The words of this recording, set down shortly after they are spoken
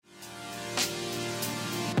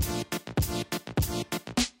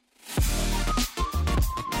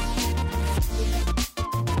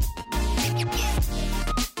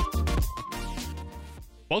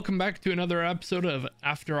Welcome back to another episode of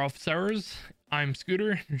After Office Hours. I'm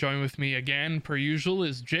Scooter. Join with me again, per usual,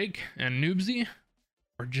 is Jake and Noobsy,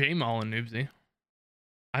 or Jamal and Noobsy.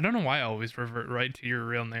 I don't know why I always revert right to your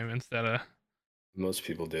real name instead of. Most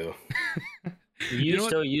people do. You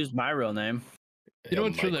still use my real name. You know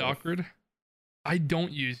what's Michael. really awkward? I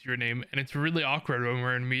don't use your name, and it's really awkward when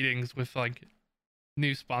we're in meetings with like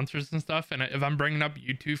new sponsors and stuff. And if I'm bringing up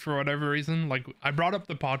you two for whatever reason, like I brought up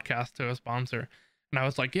the podcast to a sponsor, and I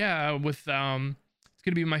was like, yeah, with it's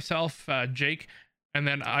gonna be myself, Jake, and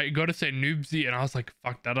then I go to say Noobsy, and I was like,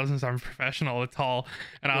 fuck, that doesn't sound professional at all.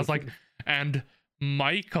 And I was like, and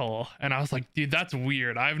Michael, and I was like, dude, that's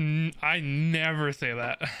weird. I never say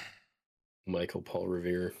that. Michael Paul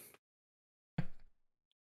Revere.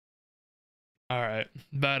 All right,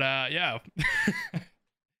 but yeah.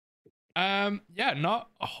 Yeah, not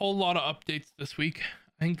a whole lot of updates this week.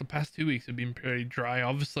 I think the past 2 weeks have been pretty dry,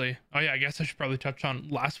 obviously. Oh yeah, I guess I should probably touch on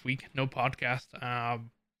last week. No podcast.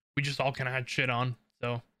 We just all kind of had shit on,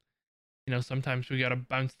 so you know sometimes we gotta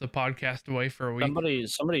bounce the podcast away for a week.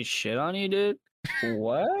 Somebody shit on you, dude.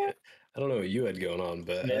 What? I don't know what you had going on,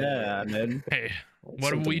 but Yeah, man. Hey,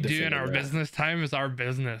 what we do in our business time is our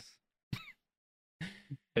business.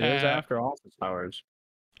 It is after office hours.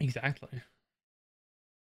 Exactly.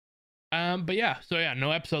 But yeah, so yeah,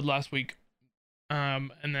 no episode last week.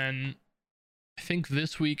 And then I think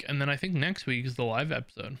this week, and then I think next week is the live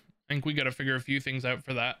episode. I think we got to figure a few things out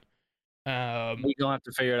for that. We gonna have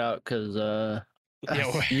to figure it out because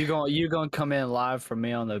yeah, you gonna come in live from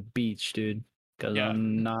me on the beach, dude. Because Yeah.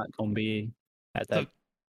 I'm not gonna be at that.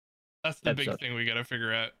 that's the big episode. thing we got to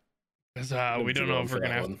figure out. Because we don't know if we're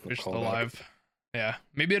gonna have to push the live. Yeah,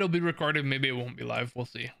 maybe it'll be recorded, maybe it won't be live. We'll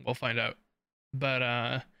see. We'll find out.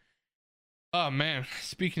 But oh man,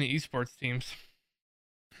 speaking of esports teams,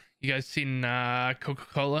 you guys seen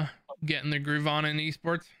Coca-Cola getting their groove on in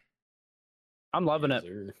esports? I'm loving it.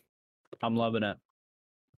 I'm loving it.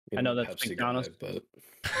 You I know that's McDonald's. but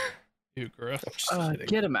Dude, gross. I'm just kidding.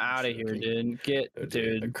 Get him I'm out of here, joking. dude. A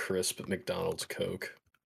Dude. crisp McDonald's Coke.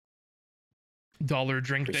 $1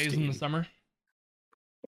 drink days in the Pristine. summer.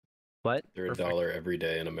 What? They're Perfect. $1 every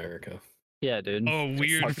day in America. Yeah, dude. Oh,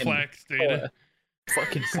 weird Fucking flex, dude.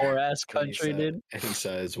 Fucking poor ass Any country, size- dude. Any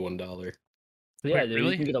size $1. Yeah, Wait, dude.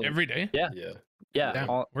 really? You can get Every day? Yeah. Yeah. Yeah.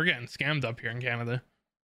 Damn, we're getting scammed up here in Canada.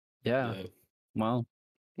 Yeah. Yeah. Well.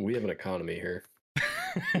 We have an economy here.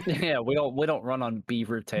 Yeah, we don't run on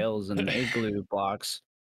beaver tails and igloo blocks.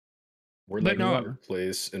 We're But like no- the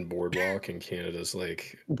place in Boardwalk, and Canada's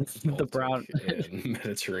like The Baltic brown. and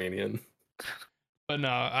Mediterranean. But no,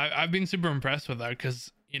 I've been super impressed with that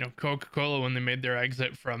because, you know, Coca-Cola, when they made their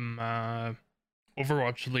exit from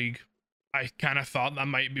Overwatch League, I kind of thought that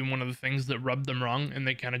might be one of the things that rubbed them wrong, and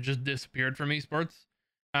they kind of just disappeared from esports.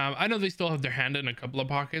 I know they still have their hand in a couple of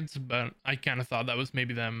pockets, but I kind of thought that was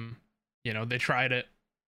maybe them, you know, they tried it,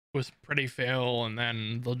 was pretty fail, and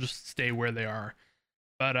then they'll just stay where they are.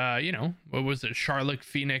 But, you know, what was it? Charlotte,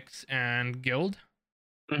 Phoenix, and Guild?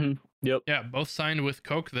 Mm-hmm. Yep. Yeah, both signed with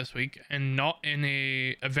Coke this week, and not in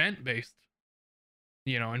a event-based,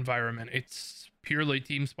 you know, environment. It's purely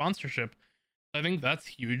team sponsorship. I think that's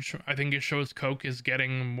huge. I think it shows Coke is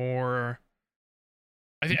getting more.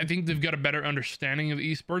 I think they've got a better understanding of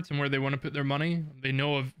esports and where they want to put their money. They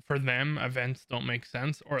know for them, events don't make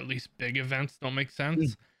sense, or at least big events don't make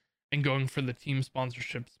sense. And going for the team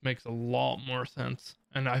sponsorships makes a lot more sense.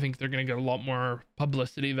 And I think they're going to get a lot more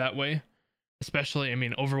publicity that way. Especially, I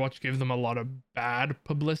mean, Overwatch gave them a lot of bad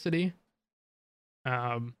publicity.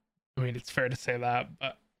 I mean, it's fair to say that,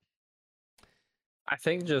 but I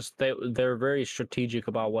think just they're very strategic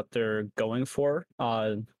about what they're going for.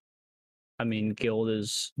 I mean, Guild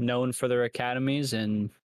is known for their academies, and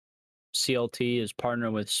CLT is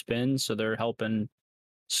partnered with Spin, so they're helping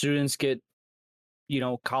students get, you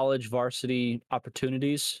know, college varsity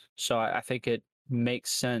opportunities. So I think it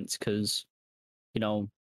makes sense because, you know,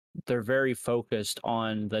 they're very focused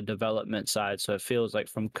on the development side. So it feels like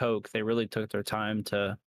from Coke, they really took their time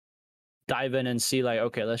to dive in and see like,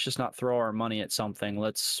 okay, let's just not throw our money at something.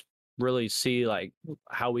 Let's really see like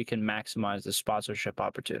how we can maximize the sponsorship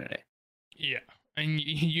opportunity. yeah. And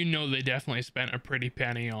you know they definitely spent a pretty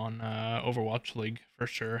penny on Overwatch League for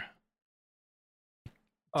sure.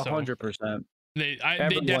 100%. They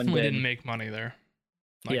Everyone definitely did. didn't make money there.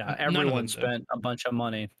 Like, Yeah, none of them everyone did. spent a bunch of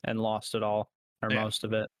money and lost it all, or Yeah. most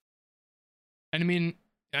of it. And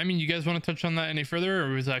I mean, you guys want to touch on that any further, or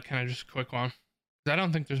was that kind of just a quick one? 'Cause I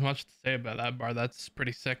don't think there's much to say about that bar. That's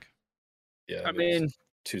pretty sick. Yeah. I mean, it's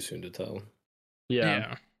too soon to tell.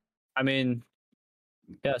 yeah. I mean,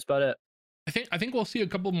 yeah, that's about it. I think we'll see a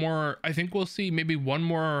couple more. I think we'll see maybe one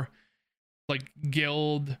more like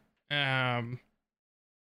Guild,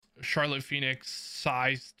 Charlotte Phoenix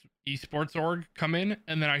sized esports org come in,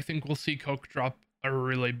 and then I think we'll see Coke drop a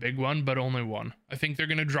really big one, but only one. I think they're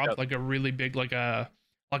gonna drop Yep. like a really big, like an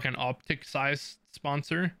optic size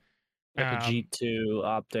sponsor. Like a G2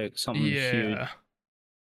 optic, something huge. Yeah.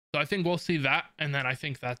 So I think we'll see that, and then I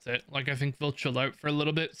think that's it. Like I think they'll chill out for a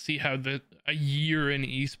little bit, see how a year in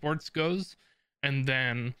esports goes, and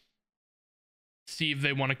then see if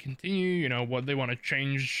they want to continue. You know what they want to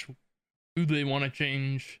change, who they want to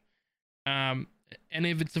change, and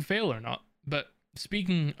if it's a fail or not. But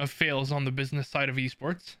speaking of fails on the business side of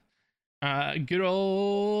esports, good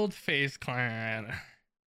old FaZe Clan.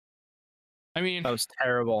 I mean, That was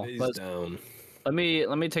terrible. He's down. Let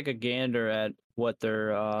me take a gander at what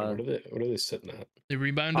they're What are they sitting at? they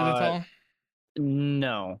rebounded at all.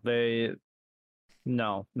 No,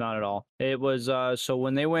 no, not at all. It was so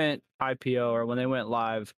when they went IPO or when they went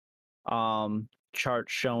live, chart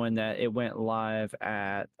showing that it went live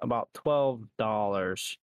at about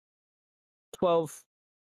 $12.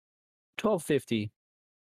 12.50.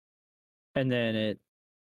 And then it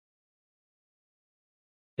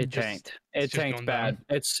tanked. It tanked bad.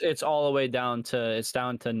 Down. It's all the way down to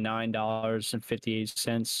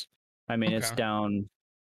 $9.58. I mean, it's down.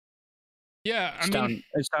 Yeah,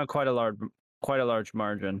 It's down quite a large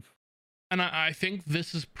margin. And I think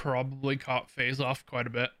this has probably caught FaZe off quite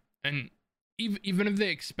a bit. And even if they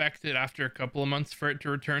expected after a couple of months for it to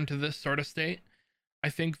return to this sort of state, I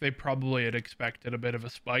think they probably had expected a bit of a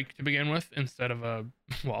spike to begin with instead of a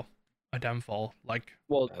downfall. Like,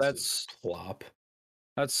 well, that's plop.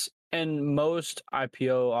 And most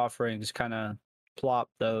IPO offerings kind of plop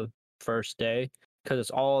the first day because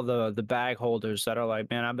it's all the bag holders that are like,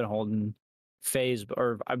 man, I've been holding FaZe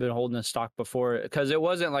or I've been holding this stock before, because it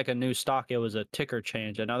wasn't like a new stock, it was a ticker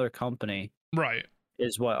change. Another company right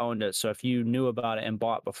is what owned it. So if you knew about it and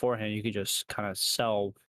bought beforehand, you could just kind of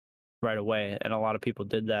sell right away. And a lot of people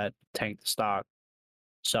did that, tanked the stock.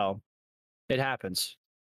 So it happens.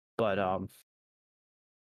 But I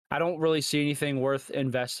don't really see anything worth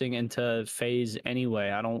investing into FaZe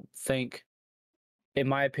anyway. I don't think, in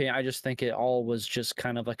my opinion, I just think it all was just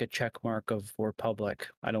kind of like a check mark of we're public.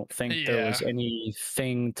 I don't think there was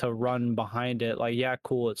anything to run behind it. Like, yeah,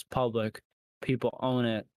 cool, it's public, people own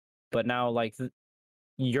it, but now like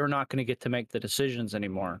you're not going to get to make the decisions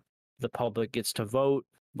anymore. The public gets to vote.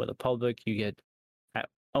 With the public, you get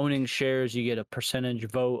owning shares, you get a percentage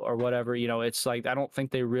vote or whatever. You know, it's like I don't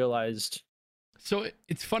think they realized. So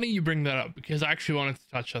it's funny you bring that up because I actually wanted to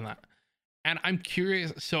touch on that. And I'm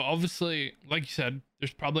curious. So obviously, like you said,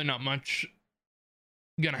 there's probably not much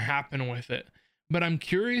going to happen with it. But I'm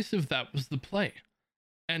curious if that was the play.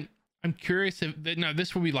 And I'm curious if, now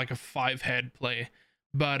this will be like a 5-head play.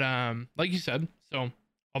 But like you said, so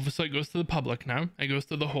obviously it goes to the public now. It goes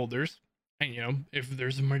to the holders. And, you know, if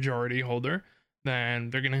there's a majority holder, then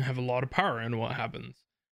they're going to have a lot of power in what happens.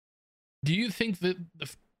 Do you think that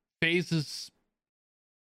the FaZe is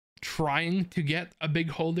trying to get a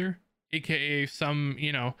big holder, aka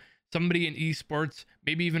somebody in esports,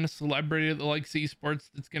 maybe even a celebrity that likes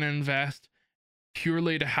esports that's going to invest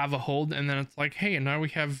purely to have a hold, and then it's like, hey, now we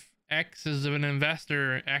have X as an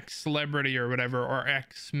investor, X celebrity or whatever, or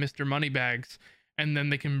X Mr. Moneybags, and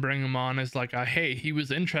then they can bring him on as like a, hey, he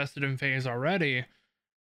was interested in FaZe already,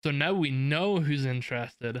 so now we know who's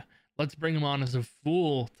interested, let's bring him on as a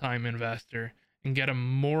full-time investor and get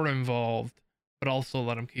him more involved, but also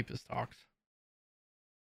let him keep his stocks.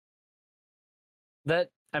 That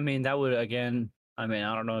would, again, I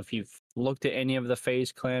don't know if you've looked at any of the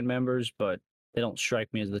FaZe clan members, but they don't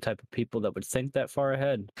strike me as the type of people that would think that far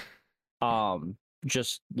ahead.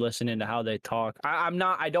 Just listening to how they talk,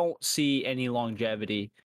 I don't see any longevity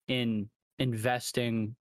in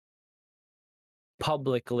investing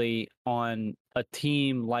publicly on a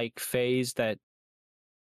team like FaZe that,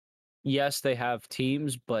 yes, they have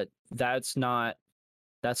teams, but that's not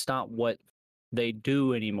what they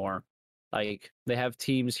do anymore. Like, they have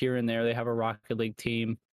teams here and there. They have a Rocket League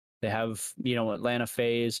team. They have, Atlanta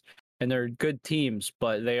FaZe, and they're good teams,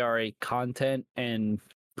 but they are a content and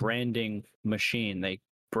branding machine. They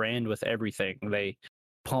brand with everything. They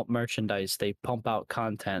pump merchandise. They pump out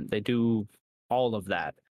content. They do all of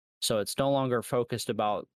that. So it's no longer focused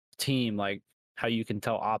about team like how you can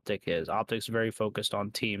tell Optic is. Optic's very focused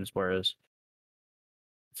on teams, whereas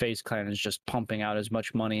FaZe Clan is just pumping out as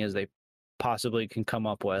much money as they possibly can come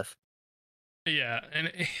up with. Yeah,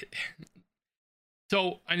 and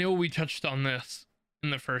so I know we touched on this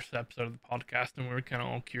in the first episode of the podcast, and we were kind of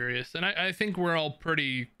all curious, and I think we're all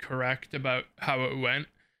pretty correct about how it went.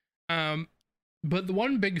 But the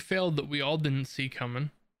one big fail that we all didn't see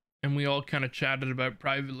coming and we all kind of chatted about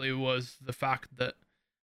privately was the fact that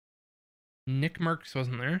Nick Merckx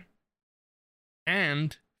wasn't there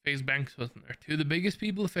and FaZe Banks wasn't there. Two of the biggest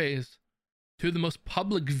people of FaZe, two of the most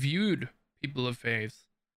public viewed people of FaZe,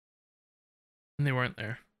 and they weren't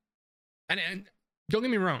there. And don't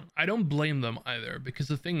get me wrong, I don't blame them either, because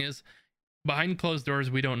the thing is, behind closed doors,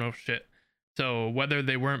 we don't know shit. So whether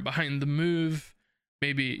they weren't behind the move,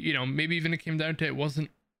 maybe even it came down to it wasn't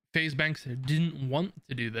FaZe Banks didn't want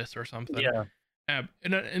to do this or something. Yeah.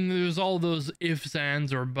 And there's all those ifs,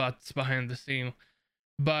 ands, or buts behind the scene.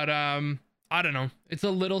 But I don't know. It's a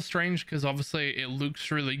little strange because obviously it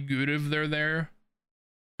looks really good if they're there.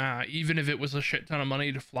 Even if it was a shit ton of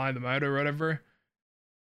money to fly them out or whatever.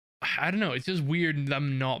 I don't know. It's just weird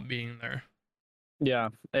them not being there. Yeah,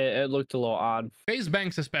 it looked a little odd. FaZe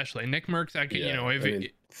Banks especially. Nick Merckx,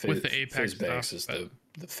 with the Apex FaZe Banks stuff, is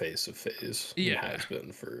but the face of FaZe. Yeah. It has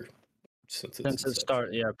been since it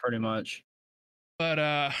started. Yeah, pretty much. But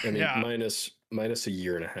I mean, yeah. minus a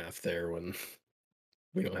year and a half there when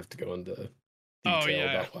we don't have to go into detail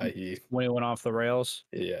about why he went off the rails.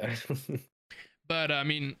 Yeah. But I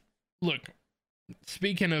mean, look,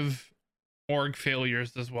 speaking of org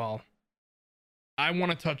failures as well, I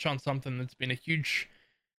want to touch on something that's been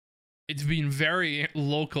it's been very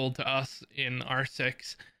local to us in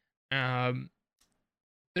R6.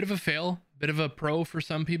 Bit of a fail, bit of a pro for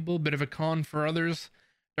some people, bit of a con for others.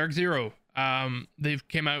 Dark Zero, they've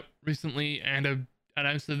came out recently and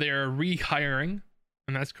announced that they are rehiring,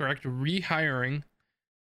 and that's correct, rehiring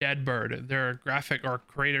Deadbird, their graphic or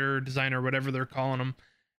creator, designer, whatever they're calling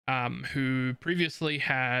them, who previously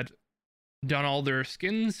had done all their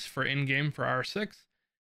skins for in-game for R6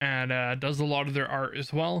 and does a lot of their art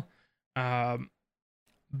as well.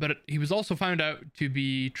 But he was also found out to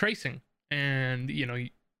be tracing and,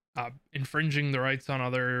 infringing the rights on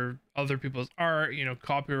other people's art,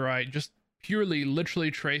 copyright, just purely literally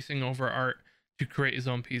tracing over art to create his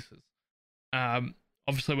own pieces.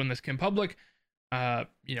 Obviously when this came public,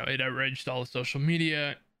 it outraged all the social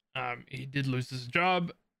media. He did lose his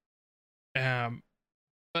job.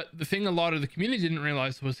 But the thing a lot of the community didn't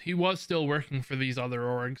realize was he was still working for these other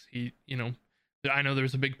orgs. I know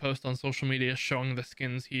there's a big post on social media showing the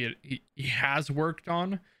skins he has worked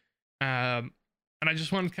on. And I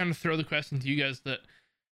just want to kind of throw the question to you guys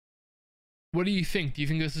what do you think? Do you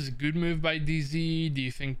think this is a good move by DZ? Do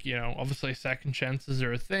you think, obviously second chances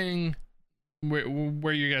are a thing? Where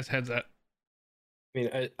are your guys' heads at? I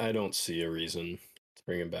mean, I don't see a reason to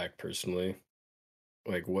bring him back personally.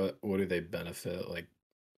 Like, what do they benefit? Like,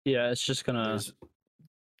 yeah, it's just gonna.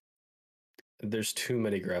 There's too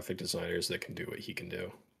many graphic designers that can do what he can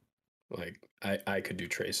do. Like, I could do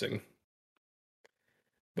tracing,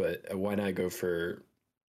 but why not go for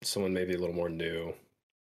someone maybe a little more new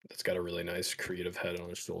that's got a really nice creative head on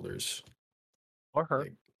his shoulders, Or her.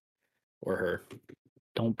 Or her.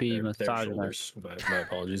 Don't be misogynist. My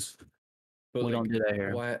apologies. But we don't do that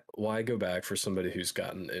here. Why go back for somebody who's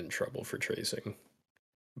gotten in trouble for tracing?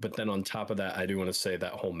 But then on top of that, I do want to say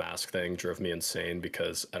that whole mask thing drove me insane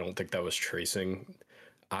because I don't think that was tracing.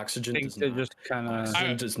 Oxygen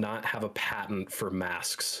does not have a patent for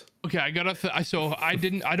masks. Okay,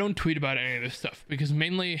 I don't tweet about any of this stuff because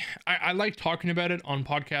mainly I like talking about it on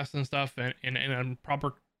podcasts and stuff and on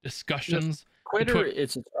proper discussions. Twitter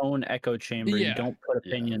is its own echo chamber. Yeah. You don't put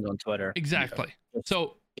opinions on Twitter. Exactly. Yeah.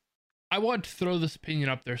 So I want to throw this opinion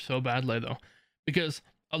up there so badly though, because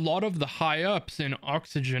a lot of the high ups in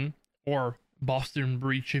Oxygen or Boston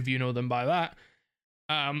Breach, if you know them by that,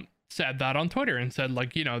 said that on Twitter and said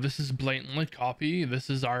this is blatantly copy. This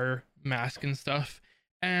is our mask and stuff.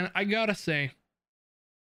 And I gotta say,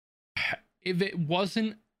 if it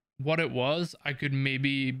wasn't what it was, I could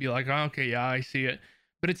maybe be like, oh, okay, yeah, I see it.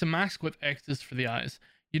 But it's a mask with X's for the eyes.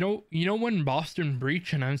 You know when Boston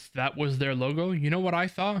Breach announced that was their logo, you know what I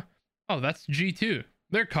thought? Oh, that's G2.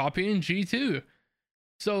 They're copying G2.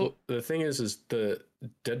 So the thing is the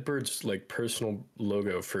Deadbird's personal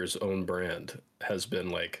logo for his own brand has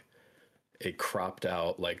been a cropped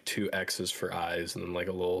out two X's for eyes and then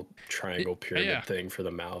a little triangle pyramid thing for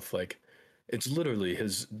the mouth. It's literally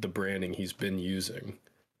the branding he's been using.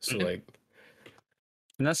 So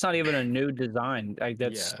and that's not even a new design.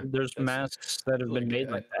 There's masks that have been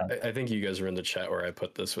made like that. I think you guys were in the chat where I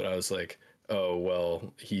put this, but I was like, oh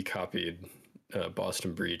well, he copied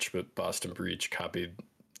Boston Breach, but Boston Breach copied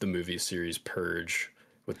the movie series Purge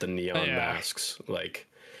with the neon masks.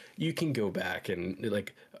 You can go back and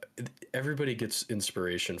everybody gets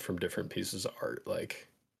inspiration from different pieces of art.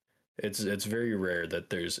 It's very rare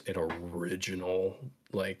that there's an original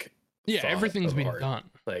everything's been art. done.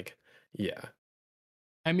 Yeah.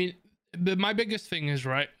 I mean, my biggest thing is,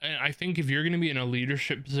 right, I think if you're going to be in a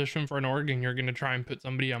leadership position for an org and you're going to try and put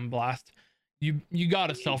somebody on blast, you got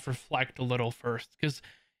to self-reflect a little first, because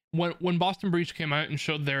when Boston Breach came out and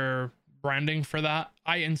showed their branding for that,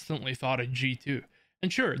 I instantly thought of G2.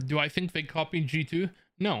 And sure, do I think they copied G2?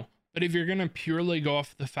 No. But if you're going to purely go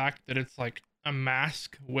off the fact that it's like a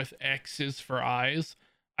mask with X's for eyes,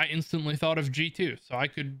 I instantly thought of G2. So I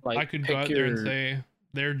could go out there and say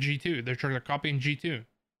they're G2. They're copying G2.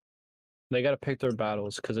 They got to pick their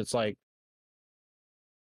battles, because it's like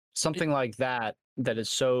something like that is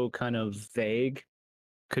so kind of vague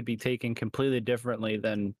could be taken completely differently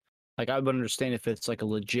than, like, I would understand if it's like a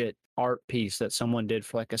legit art piece that someone did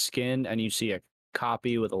for like a skin and you see a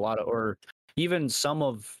copy with a lot of, or even some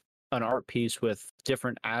of an art piece with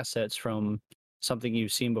different assets from something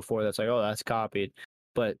you've seen before that's like, oh, that's copied.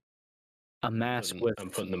 But a mask with I'm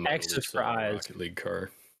putting the X's for eyes. Rocket League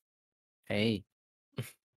car. Hey.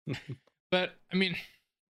 But I mean,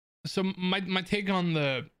 so my take on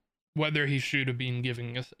the whether he should have been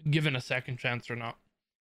given a second chance or not,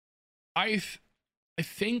 I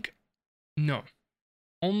think no,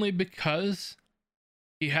 only because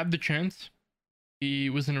he had the chance, he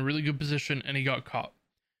was in a really good position, and he got caught.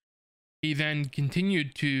 He then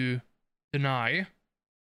continued to deny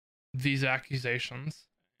these accusations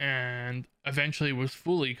and eventually was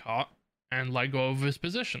fully caught and let go of his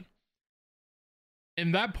position.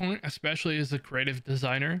 In that point, especially as a creative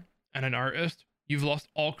designer and an artist, you've lost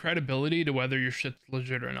all credibility to whether your shit's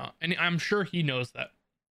legit or not. And I'm sure he knows that.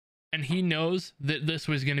 And he knows that this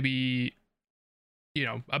was going to be, you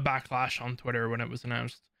know, a backlash on Twitter when it was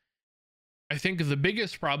announced. I think the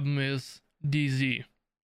biggest problem is DZ.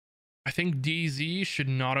 I think DZ should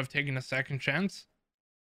not have taken a second chance.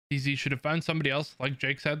 DZ should have found somebody else. Like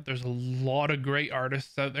Jake said, there's a lot of great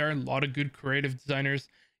artists out there, a lot of good creative designers,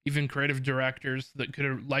 even creative directors that could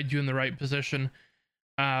have led you in the right position.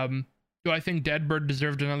 Do I think Deadbird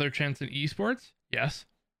deserved another chance in esports? Yes.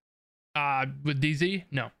 With DZ?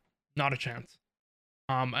 No, not a chance.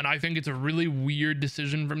 And I think it's a really weird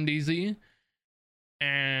decision from DZ.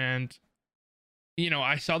 And, you know,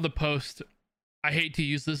 I saw the post. I hate to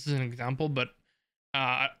use this as an example, but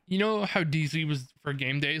you know how DZ was for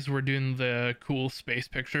game days, we're doing the cool space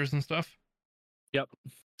pictures and stuff? Yep.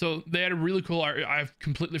 So they had a really cool art. I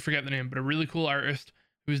completely forget the name, but a really cool artist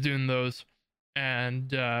who was doing those. And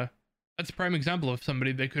that's a prime example of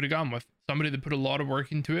somebody they could have gone with. Somebody that put a lot of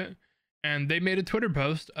work into it. And they made a Twitter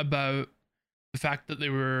post about the fact that they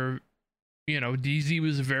were, you know, DZ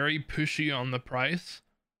was very pushy on the price.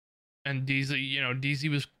 And DZ, you know, DZ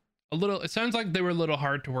was a little, it sounds like they were a little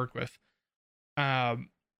hard to work with.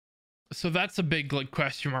 So that's a big like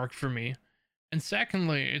question mark for me. And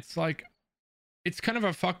secondly, it's like, it's kind of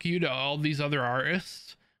a fuck you to all these other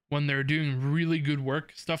artists when they're doing really good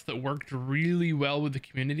work, stuff that worked really well with the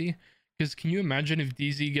community. Because can you imagine if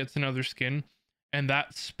DZ gets another skin and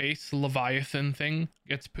that space Leviathan thing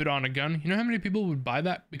gets put on a gun? You know how many people would buy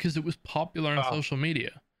that because it was popular on social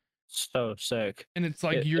media? So sick. And it's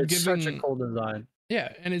like it's such a cool design.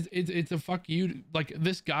 Yeah, and it's a fuck you. Like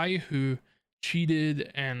this guy who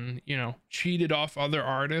cheated and, you know, cheated off other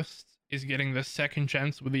artists is getting the second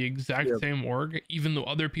chance with the exact same org, even though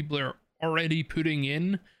other people are already putting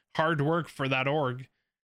in hard work for that org.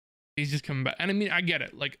 He's just coming back. And I mean, I get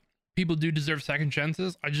it. Like, people do deserve second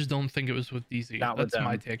chances. I just don't think it was with DZ. That's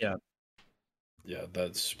my take. Yeah,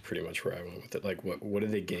 that's pretty much where I went with it. Like, what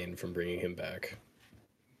did they gain from bringing him back?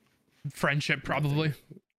 Friendship, probably.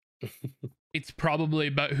 It's probably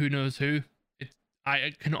about who knows who.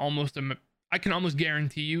 I can almost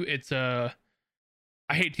guarantee you it's a,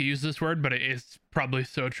 I hate to use this word, but it is probably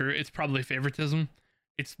so true. It's probably favoritism.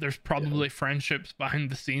 There's probably friendships behind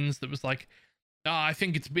the scenes that was like, oh, I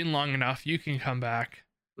think it's been long enough. You can come back.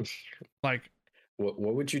 Like, what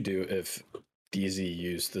would you do if DZ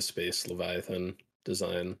used the Space Leviathan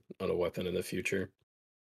design on a weapon in the future?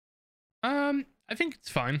 I think it's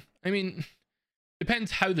fine. I mean,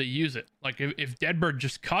 depends how they use it. Like, if Deadbird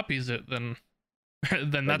just copies it, then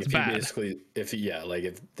then like that's bad. If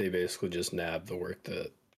they basically just nab the work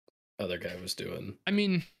that other guy was doing. I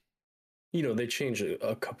mean, you know, they change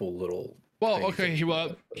a couple little. Well, okay.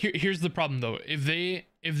 Well, here's the problem though. If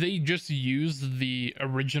they just use the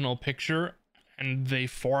original picture and they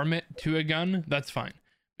form it to a gun, that's fine,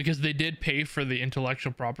 because they did pay for the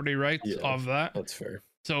intellectual property rights of that. That's fair.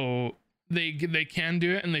 So they can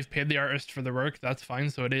do it, and they've paid the artist for the work. That's fine.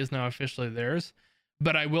 So it is now officially theirs.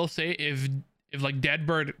 But I will say, if like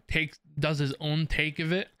Deadbird does his own take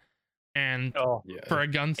of it, and for a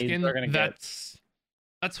gun skin, that's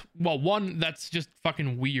well, one, that's just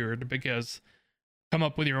fucking weird, because come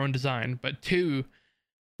up with your own design. But two,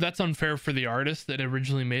 that's unfair for the artist that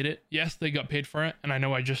originally made it. Yes, they got paid for it, and I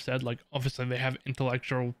know I just said like obviously they have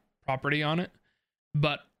intellectual property on it,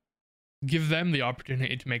 but give them the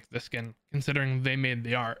opportunity to make the skin considering they made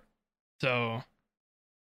the art. So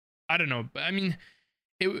I don't know, but I mean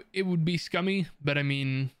it would be scummy, but I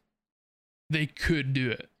mean they could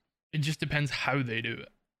do it. It just depends how they do it.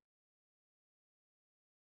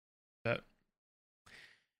 But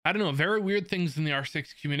I don't know, very weird things in the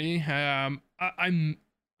R6 community. I'm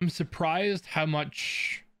surprised how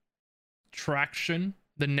much traction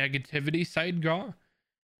the negativity side got,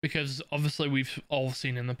 because obviously we've all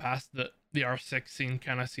seen in the past that the R6 scene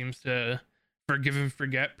kind of seems to forgive and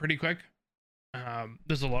forget pretty quick.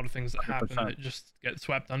 There's a lot of things that happen 100%. that just get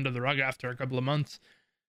swept under the rug after a couple of months.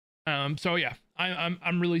 So yeah,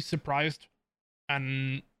 I'm really surprised,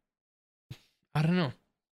 and I don't know.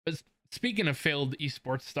 But speaking of failed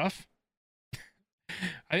esports stuff,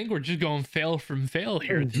 I think we're just going fail from fail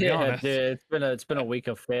here, to be honest. Dude, it's been a week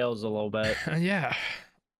of fails a little bit. Yeah.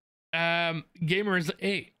 Gamers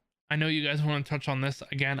 8. I know you guys want to touch on this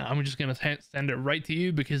again. I'm just gonna send it right to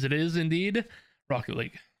you because it is indeed Rocket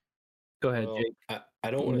League. Go ahead, Well, Jake.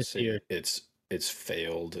 I don't want to Miss say you. it's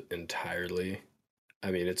failed entirely.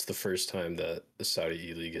 I mean, it's the first time that the Saudi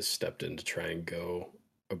E-League has stepped in to try and go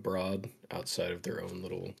abroad outside of their own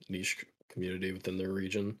little niche community within their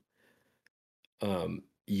region.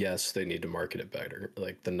 Yes, they need to market it better.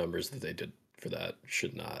 Like the numbers that they did for that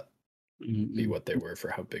should not be what they were for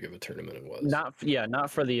how big of a tournament it was. Not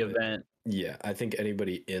for the But, event. yeah, I think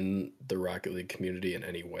anybody in the Rocket League community in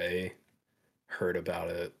any way heard about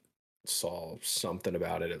it, saw something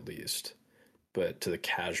about it at least. But to the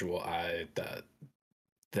casual eye,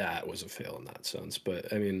 that was a fail in that sense.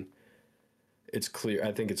 But I mean, it's clear.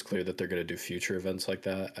 I think it's clear that they're going to do future events like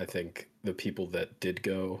that. I think the people that did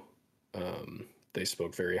go, they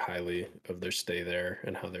spoke very highly of their stay there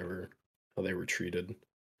and how they were treated.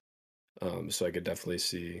 So I could definitely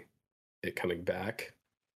see it coming back.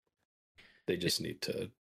 They just need to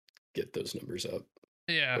get those numbers up.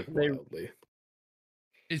 Yeah, like, wildly.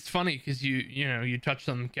 it's funny because you touched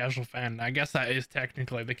on casual fan. I guess that is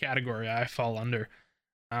technically the category I fall under.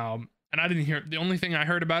 And I didn't hear, the only thing I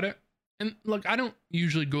heard about it, and look, I don't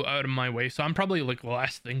usually go out of my way, so I'm probably like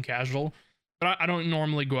less than casual, but I don't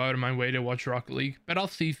normally go out of my way to watch Rocket League, but I'll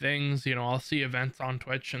see things, I'll see events on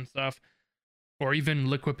Twitch and stuff, or even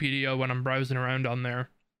Liquipedia when I'm browsing around on there.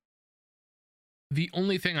 The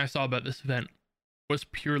only thing I saw about this event was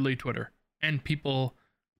purely Twitter and people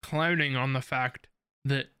clowning on the fact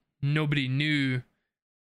that nobody knew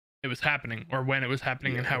it was happening or when it was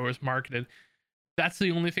happening and how it was marketed. That's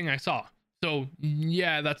the only thing I saw. So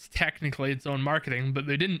yeah, that's technically its own marketing, but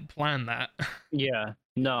they didn't plan that. Yeah,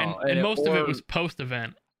 no, and most of it was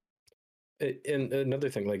post-event. And another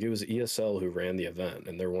thing, like it was ESL who ran the event,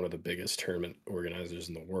 and they're one of the biggest tournament organizers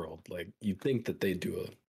in the world. Like you'd think that they do a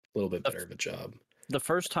little bit better of a job. The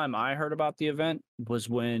first time I heard about the event was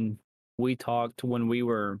when we talked when we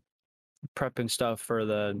were prepping stuff for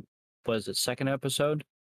the second episode.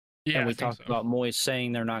 Yeah, and we talked about Moist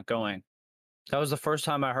saying they're not going. That was the first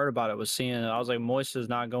time I heard about it. Was seeing it. I was like, Moist is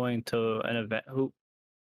not going to an event.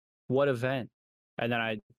 What event?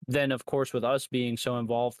 And then of course with us being so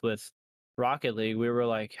involved with Rocket League, we were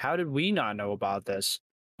like, how did we not know about this?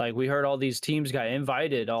 Like we heard all these teams got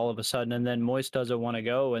invited all of a sudden, and then Moist doesn't want to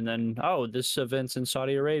go, and then this event's in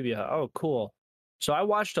Saudi Arabia. Oh, cool. So I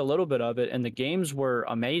watched a little bit of it, and the games were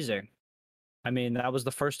amazing. I mean, that was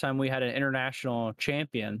the first time we had an international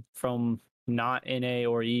champion from not NA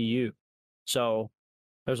or EU. So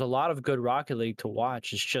there's a lot of good Rocket League to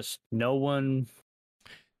watch. It's just no one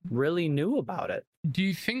really knew about it. Do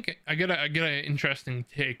you think I get an interesting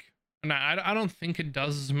take? And I don't think it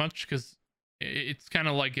does as much because it's kind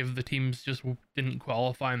of like if the teams just didn't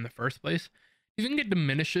qualify in the first place. Do you think it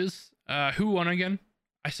diminishes? Who won again?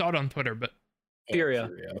 I saw it on Twitter, but Furia.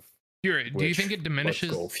 Furia. Do you think it diminishes?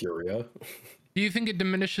 Let's go Furia. Do you think it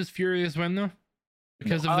diminishes Furia's win though,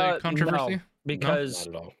 because of the controversy? No, because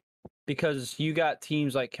Not at all. Because you got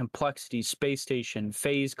teams like Complexity, Space Station,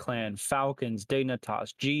 FaZe Clan, Falcons,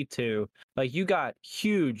 Dignitas, G2. Like you got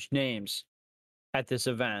huge names at this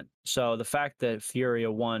event. So the fact that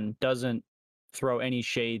Furia won doesn't throw any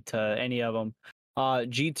shade to any of them.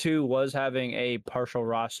 G2 was having a partial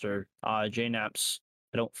roster. JNaps,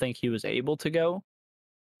 I don't think he was able to go.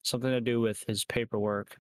 Something to do with his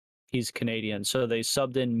paperwork. He's Canadian, so they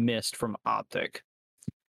subbed in Mist from Optic.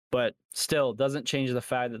 But still, doesn't change the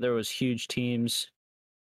fact that there was huge teams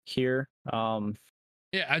here.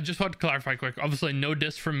 Yeah, I just want to clarify quick. Obviously, no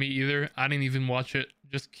diss from me either. I didn't even watch it.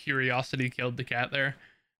 Just curiosity killed the cat there.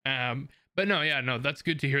 But no, that's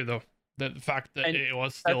good to hear though. The fact that And it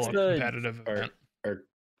was still that's a the- competitive Are, event. are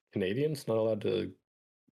Canadians not allowed to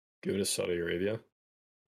go to Saudi Arabia?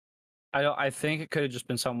 I think it could have just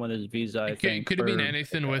been someone with his visa. I It think could have been or-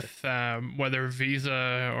 anything okay. with whether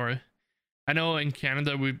visa or I know in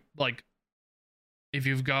Canada we like if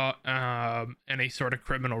you've got any sort of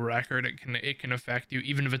criminal record, it can affect you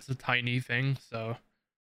even if it's a tiny thing. So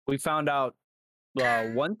we found out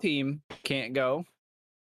one team can't go.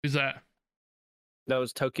 who's that? That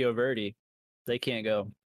was Tokyo Verde. They can't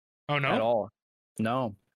go Oh at no. all.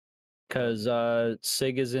 No, because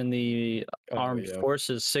Sig is in the armed yeah.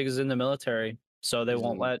 forces. Sig is in the military, so they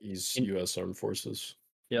won't let. He's in- U.S. Armed Forces.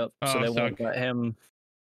 Yep. So Oh, they so won't let him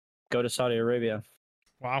go to Saudi Arabia.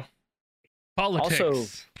 wow. Politics.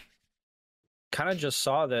 Also, kind of just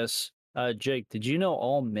saw this. Jake, did you know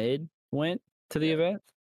all mid went to the Yeah. event?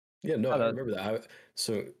 Yeah, no, How I the- remember that.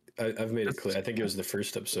 I've made it clear. I think it was the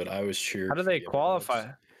first episode. I was cheered. How do for they the qualify?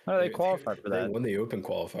 underdogs. How do they qualify for They that? won the open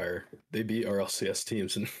qualifier. They beat our LCS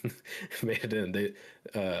teams and made it in. They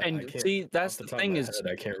And I can't, see, that's off the the top thing of my is,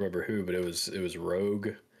 head, I can't remember who, but it was Rogue,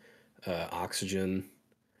 Oxygen,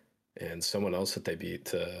 and someone else that they beat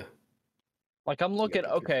to. like I'm looking. the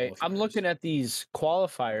two Okay, I'm looking qualifiers. at these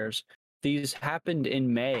qualifiers. These happened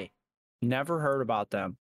in May. Never heard about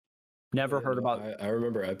them. Never Yeah, heard no, about. I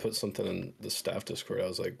remember I put something in the staff Discord. I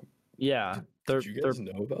was like, Yeah, did you guys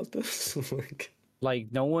know about this? like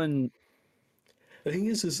no one. The thing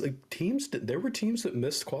is like teams. There were teams that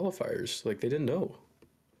missed qualifiers. Like they didn't know.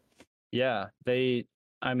 Yeah, they.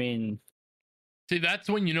 I mean, See, that's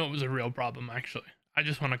when you know it was a real problem, actually. I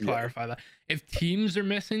just want to Yeah. clarify that. If teams are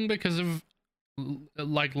missing because of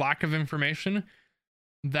like lack of information,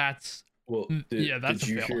 that's Well, yeah, that's did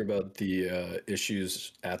a you fail. hear about the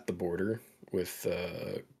issues at the border with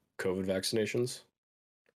COVID vaccinations?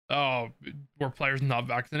 Oh, were players not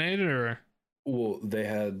vaccinated or Well, they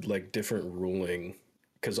had like different ruling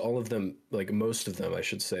because all of them, like most of them, I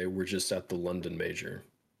should say, were just at the London major.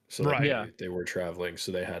 So like, Right. Yeah. they were traveling,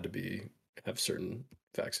 so they had to have certain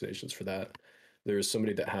vaccinations for that. There was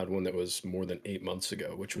somebody that had one that was more than 8 months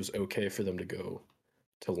ago, which was okay for them to go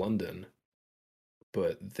to London,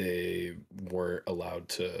 but they weren't allowed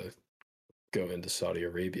to go into Saudi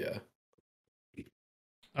Arabia. oh,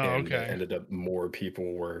 And it okay. ended up more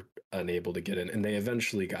people were unable to get in, and they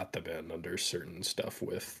eventually got them in under certain stuff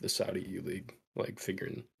with the Saudi U League, like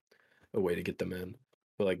figuring a way to get them in.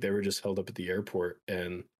 But like they were just held up at the airport,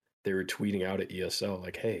 and they were tweeting out at ESL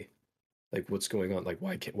like, "Hey, like what's going on? Like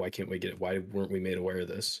why can't we get it? Why weren't we made aware of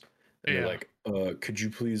this?" And Yeah. they're like, could you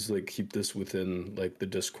please like keep this within like the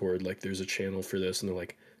Discord? Like there's a channel for this." And they're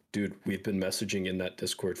like, "Dude, we've been messaging in that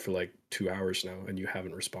Discord for like 2 hours now, and you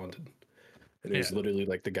haven't responded." And it was Yeah. literally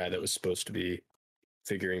like the guy that was supposed to be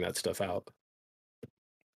figuring that stuff out.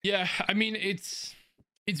 Yeah, I mean it's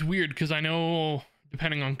weird because I know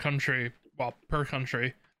depending on country, well, per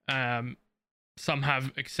country, some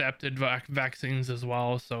have accepted vaccines as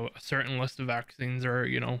well. So a certain list of vaccines are,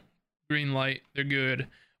 green light, they're good.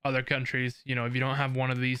 Other countries, if you don't have one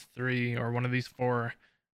of these 3 or one of these 4,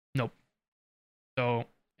 nope. So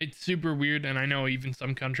it's super weird, and I know even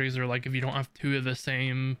some countries are like, if you don't have 2 of the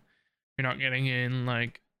same, you're not getting in.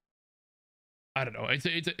 Like, I don't know.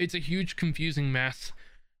 It's a huge confusing mess.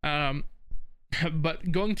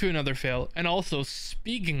 But going to another fail, and also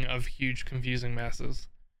speaking of huge confusing messes,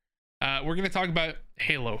 we're gonna talk about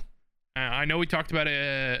Halo. I know we talked about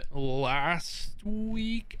it last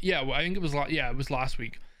week. Yeah, well, I think it was it was last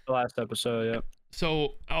week. the last episode. Yeah.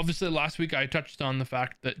 So obviously last week I touched on the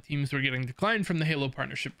fact that teams were getting declined from the Halo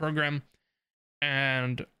partnership program,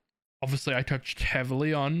 and obviously I touched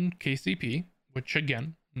heavily on KCP, which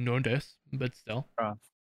again, no diss, but still.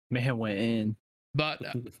 Man went in. But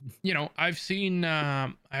I've seen.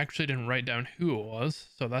 I actually didn't write down who it was,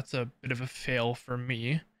 so that's a bit of a fail for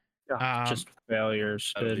me. Just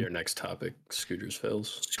failures. That'll be Dude. our next topic. Scooters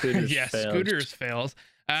fails. Scooters Yeah, fails. Scooters fails.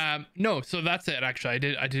 No, so that's it.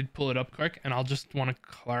 Actually, I did pull it up quick, and I'll just want to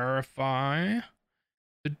clarify.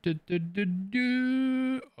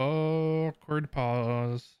 Awkward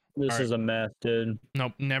pause. This All is a mess, dude.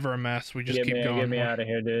 Nope, never a mess. We just Get keep me, going. Get me out of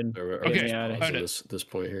here, dude. Are Okay, we just found pausing it. this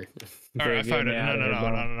point here? All right, I Get found it. me No, out no, of no, here, no,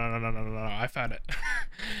 bro. no, no, no, no, no, no. I found it.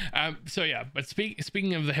 So yeah, but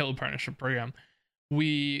speaking of the Halo partnership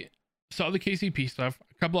we saw the KCP stuff.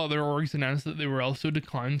 A couple other orgs announced that they were also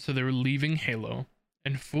declined, so they were leaving Halo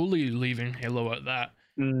and fully leaving Halo at that.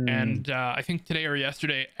 And I think today or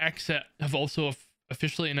yesterday, Xset have also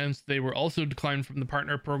officially announced they were also declined from the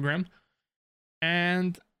partner program.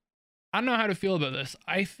 And I don't know how to feel about this.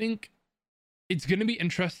 I think it's going to be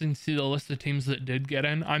interesting to see the list of teams that did get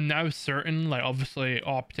in. I'm now certain, like obviously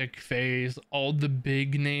Optic, FaZe, all the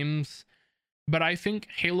big names but I think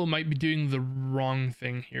Halo might be doing the wrong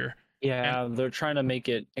thing here. Yeah, they're trying to make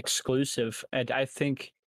it exclusive, and I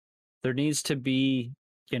think there needs to be,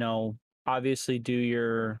 obviously do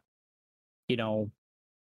your, you know,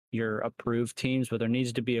 your approved teams, but there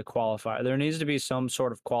needs to be a qualifier. There needs to be some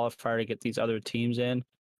sort of qualifier to get these other teams in.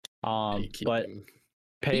 But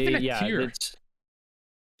even a yeah, tier. it's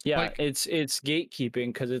gatekeeping,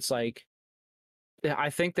 because it's like, I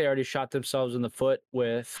think they already shot themselves in the foot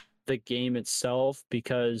with the game itself,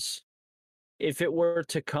 because if it were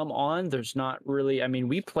to come on, there's not really. I mean,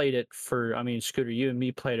 we played it for. I mean, Scooter, you and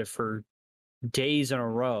me played it for days in a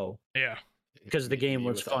row. Yeah, because the game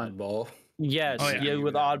was fun. Oddball. Yes, Oh, yeah. yeah,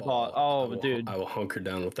 with oddball. Oh, dude, I will hunker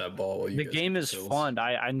down with that ball. While you the guys game get is kills. fun.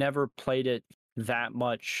 I never played it that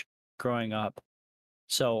much growing up,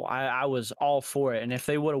 so I was all for it. And if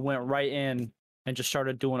they would have went right in and just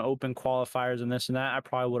started doing open qualifiers and this and that, I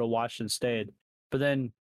probably would have watched and stayed. But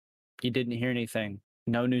then you didn't hear anything.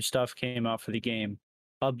 No new stuff came out for the game.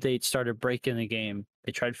 Updates started breaking the game.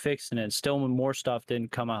 They tried fixing it. Still more stuff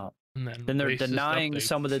didn't come out. and Then they're racist denying updates.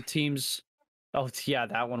 some of the teams. Oh yeah,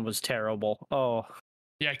 that one was terrible. Oh,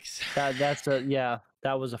 Yikes.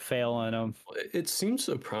 that was a fail on them. It seemed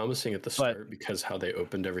so promising at the start because how they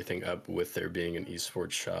opened everything up with there being an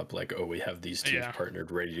esports shop. Like, oh, we have these teams partnered,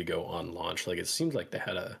 ready to go on launch. Like, it seemed like they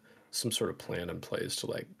had some sort of plan in place to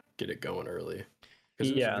like get it going early.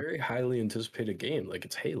 Because it was a very highly anticipated game. Like,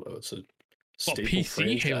 it's Halo. It's a staple PC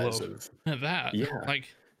franchise Halo. of that.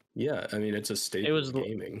 Yeah, I mean, it's a staple of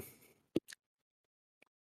gaming.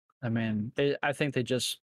 I mean, I think they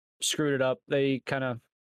just screwed it up. They kind of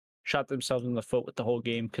shot themselves in the foot with the whole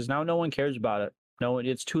game, because now no one cares about it. No,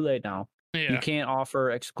 it's too late now. Yeah. You can't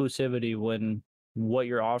offer exclusivity when what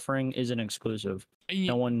you're offering isn't exclusive.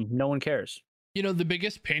 No one cares. You know, the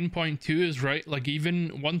biggest pain point too is, right, like,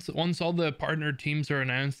 even once all the partner teams are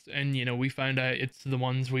announced and, you know, we find out it's the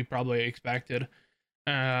ones we probably expected,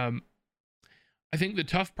 I think the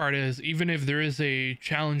tough part is, even if there is a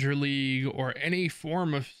challenger league or any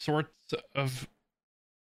form of sorts of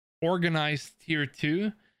organized tier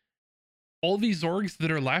 2, all these orgs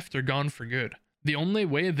that are left are gone for good. The only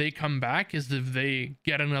way they come back is if they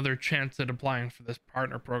get another chance at applying for this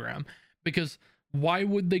partner program. Because why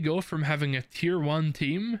would they go from having a tier 1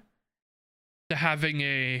 team to having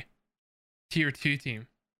a tier 2 team?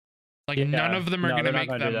 Like, none of them are going to make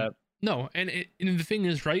them. No, and the thing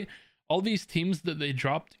is, right, all these teams that they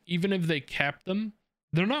dropped, even if they kept them,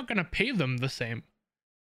 they're not going to pay them the same.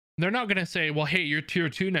 They're not going to say, well, hey, you're tier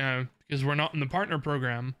 2 now because we're not in the partner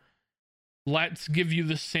program. Let's give you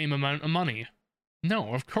the same amount of money.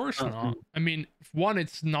 No, of course not. I mean, one,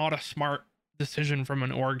 it's not a smart decision from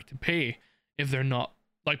an org to pay if they're not,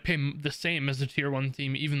 like, pay the same as a tier 1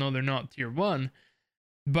 team, even though they're not tier 1.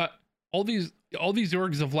 But all these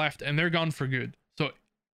orgs have left and they're gone for good. So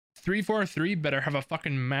 343 better have a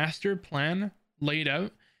fucking master plan laid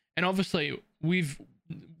out. And obviously we've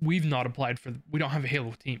not applied for, we don't have a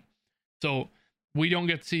Halo team, so we don't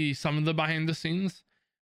get to see some of the behind the scenes.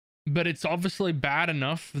 But it's obviously bad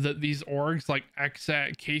enough that these orgs like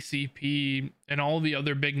XSET, KCP, and all the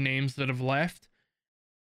other big names that have left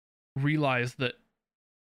realize that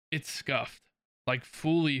it's scuffed, like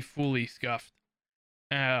fully scuffed.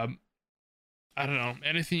 I don't know,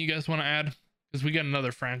 anything you guys want to add, because we got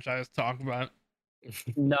another franchise to talk about.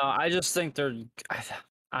 No, I just think they're,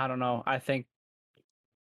 I don't know, I think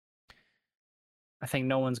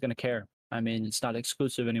no one's gonna care. I mean, it's not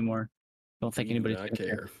exclusive anymore. I don't think anybody's gonna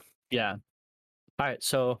care. Yeah. All right,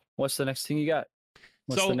 so what's the next thing you got?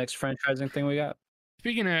 What's the next franchising thing we got?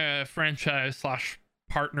 Speaking of franchise /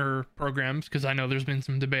 partner programs, because I know there's been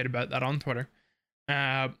some debate about that on Twitter,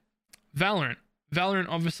 Valorant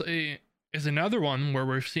obviously is another one where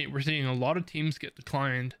we're seeing a lot of teams get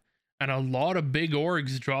declined and a lot of big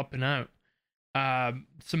orgs dropping out.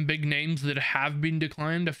 Some big names that have been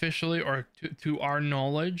declined officially, or to our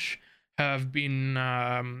knowledge, have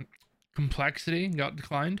been Complexity got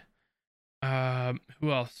declined.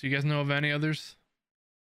 Who else? Do you guys know of any others?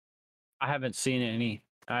 I haven't seen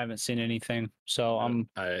anything. So I'm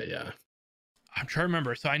trying to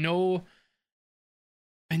remember. So I know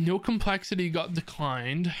Complexity got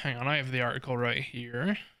declined. Hang on, I have the article right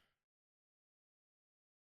here.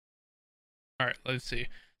 All right, let's see.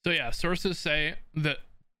 So yeah, sources say that,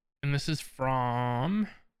 and this is from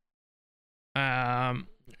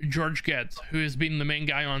George Getz, who has been the main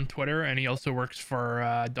guy on Twitter, and he also works for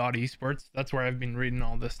Esports. That's where I've been reading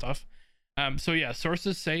all this stuff. So yeah,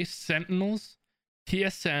 sources say Sentinels,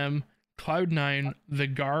 TSM, Cloud9, The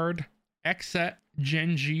Guard, XSET,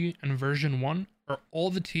 Gen G, and Version 1 are all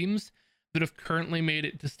the teams that have currently made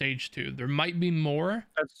it to Stage 2. There might be more.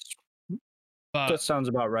 But That sounds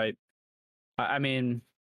about right. I mean,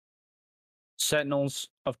 Sentinels,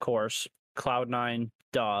 of course. Cloud9,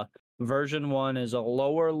 duh. Version 1 is a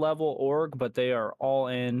lower level org, but they are all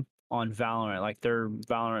in on Valorant. Like their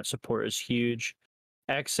Valorant support is huge.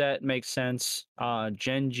 Xset makes sense.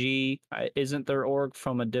 Gen G, isn't their org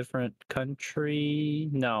from a different country?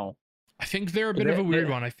 No. I think they're a bit of They, a they, weird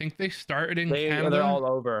one. I think they started in they're Canada, all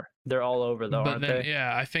over. They're all over though, but aren't then they?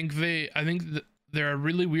 yeah, I think they're a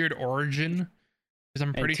really weird origin because I'm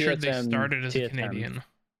And pretty sure they started as a TSM. Canadian.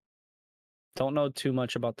 Don't know too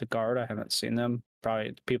much about the guard. I haven't seen them.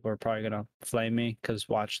 Probably people are probably gonna flame me because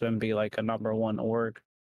watch them be like a number one org.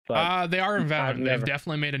 But They are in I've Valorant. They've never,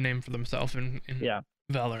 definitely made a name for themselves in yeah,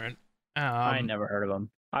 Valorant. I never heard of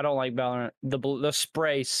them. I don't like Valorant. The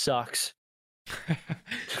spray sucks. Jake,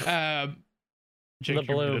 The you're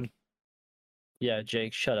bloom. muted. Yeah,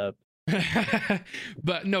 Jake, shut up.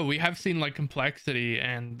 But no, we have seen like Complexity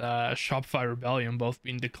and Shopify Rebellion both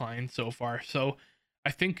being declined so far. So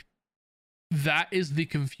I think that is the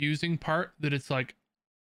confusing part, that it's like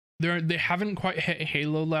they haven't quite hit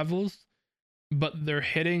Halo levels, but they're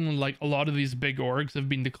hitting like a lot of these big orgs have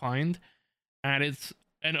been declined, and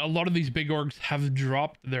a lot of these big orgs have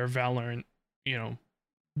dropped their Valorant,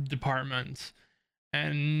 departments.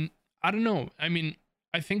 And I don't know. I mean,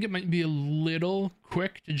 I think it might be a little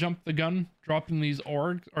quick to jump the gun dropping these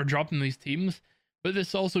orgs or dropping these teams, but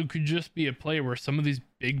this also could just be a play where some of these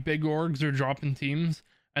big orgs are dropping teams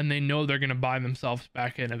and they know they're going to buy themselves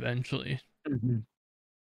back in eventually. Mm-hmm.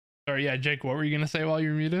 Sorry, yeah, Jake, what were you going to say while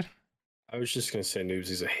you were muted? I was just going to say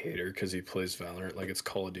Noobsy's a hater because he plays Valorant like it's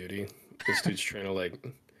Call of Duty. This dude's trying to like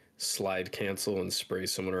slide cancel and spray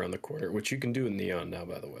someone around the corner, which you can do in Neon now,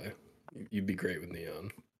 by the way. You'd be great with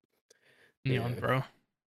Neon. Neon, bro.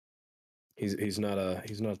 He's not a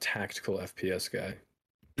tactical FPS guy.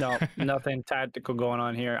 No, nothing tactical going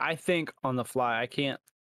on here. I think on the fly. I can't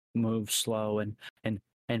move slow and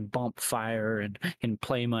bump fire and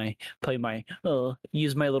play my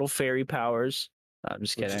use my little fairy powers. I'm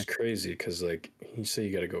just kidding. Which is crazy because like you say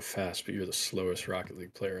you got to go fast, but you're the slowest Rocket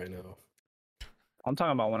League player I know. I'm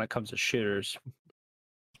talking about when it comes to shooters.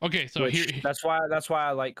 Okay, so that's why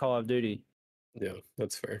I like Call of Duty. Yeah,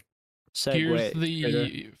 that's fair. Here's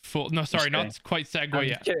the full. No, sorry, not quite segue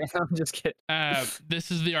yet. I'm just kidding.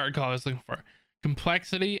 This is the article I was looking for.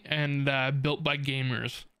 Complexity and Built by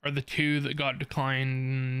Gamers are the two that got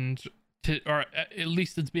declined, or at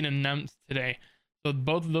least it's been announced today. So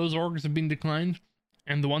both of those orgs have been declined,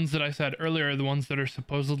 and the ones that I said earlier are the ones that are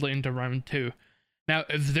supposedly into round 2. Now,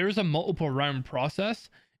 if there's a multiple round process,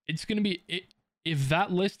 it's going to be if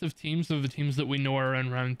that list of teams are the teams that we know are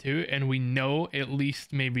in round 2, and we know at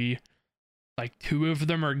least maybe like 2 of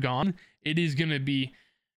them are gone, it is going to be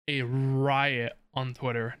a riot on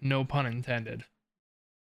Twitter, no pun intended.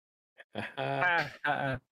 But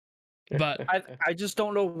But I just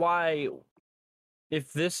don't know why,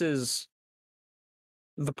 if this is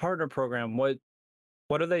the partner program, what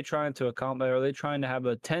are they trying to accomplish? Are they trying to have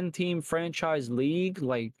a 10-team franchise league?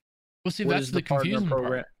 Like, well, see, that's the confusing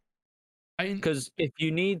part. Because if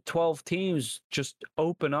you need 12 teams, just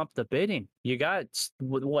open up the bidding. You got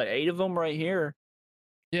what, 8 of them right here.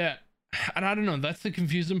 Yeah, and I don't know. That's the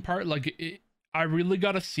confusing part. Like, I really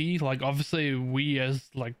gotta see. Like, obviously, we as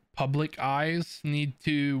like public eyes need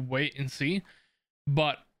to wait and see.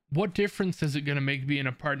 But what difference is it gonna make being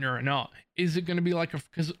a partner or not? Is it gonna be like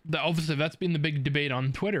because obviously that's been the big debate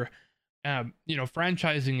on Twitter.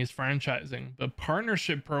 Franchising is franchising, but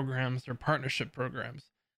partnership programs are partnership programs.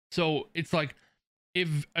 So it's like,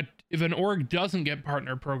 if an org doesn't get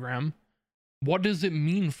partner program, what does it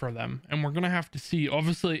mean for them? And we're gonna have to see.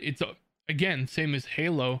 Obviously, it's again same as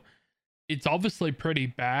Halo. It's obviously pretty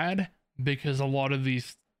bad because a lot of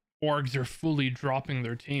these orgs are fully dropping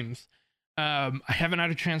their teams. I haven't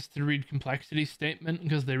had a chance to read Complexity's statement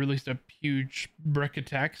because they released a huge brick of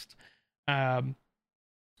text.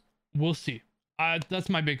 We'll see. That's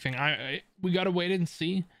my big thing. We gotta wait and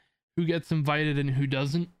see who gets invited and who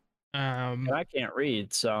doesn't. I can't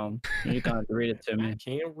read, so you can have to read it to me. I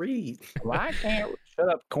can't read. Well, I can't. Shut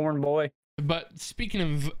up, corn boy. But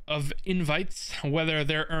speaking of invites, whether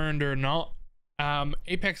they're earned or not,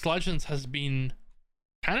 Apex Legends has been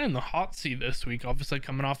kind of in the hot seat this week, obviously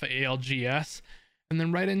coming off of ALGS, and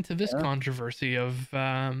then right into this controversy of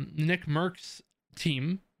Nick Merck's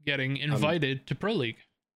team getting invited to Pro League.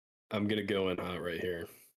 I'm gonna go in hot right here.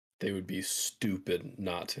 They would be stupid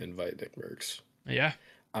not to invite Nick Merck's. Yeah.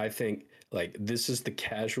 I think like this is the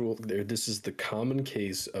common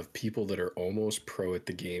case of people that are almost pro at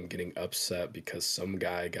the game getting upset because some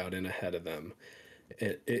guy got in ahead of them.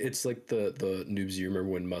 It's like the noobs. You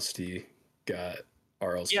remember when Musty got Yeah,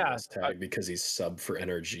 RLCS tag because he's sub for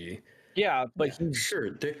NRG. yeah, but Yeah, he's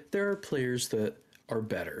sure. There are players that are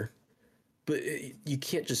better, but you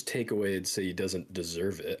can't just take away and say he doesn't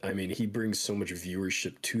deserve it. I mean, he brings so much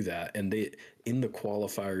viewership to that, and they in the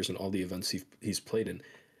qualifiers and all the events he's played in,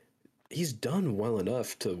 he's done well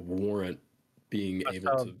enough to warrant being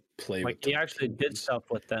able so to play like with he top actually did teams. stuff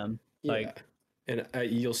with them. Yeah. Like And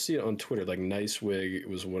you'll see it on Twitter. Like Nice Wig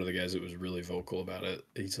was one of the guys that was really vocal about it.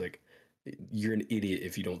 He's like, "You're an idiot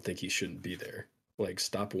if you don't think he shouldn't be there. Like,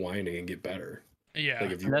 stop whining and get better. Like, Yeah.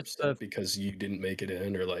 if and you're that's the upset because you didn't make it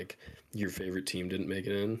in, or like your favorite team didn't make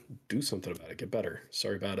it in, do something about it. Get better.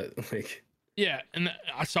 Sorry about it. Like, Yeah, and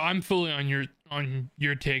so I'm fully on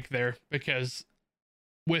your take there because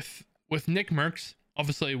with Nick Merckx,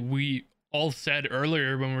 obviously we all said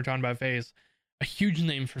earlier when we were talking about FaZe, a huge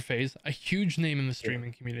name for FaZe, a huge name in the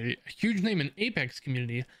streaming community, a huge name in Apex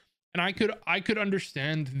community, and I could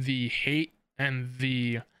understand the hate and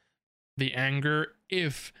the anger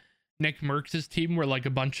if Nick Merckx's team were like a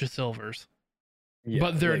bunch of silvers, yeah,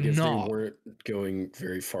 but they're like if they not. weren't going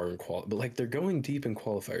very far in but like they're going deep in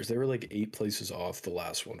qualifiers. They were like 8 places off the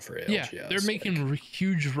last one for Yeah, ALGS. they're making Like,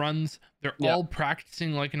 huge runs. They're Yeah. all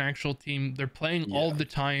practicing like an actual team. They're playing all Yeah. the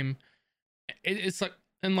time. It's like,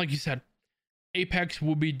 and like you said, Apex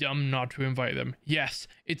will be dumb not to invite them. Yes,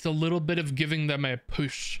 it's a little bit of giving them a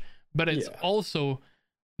push, but it's Yeah. also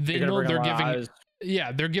they You're gonna know bring a they're lot of giving. eyes.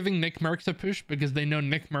 Yeah, they're giving Nick Merckx a push because they know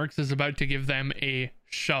Nick Merckx is about to give them a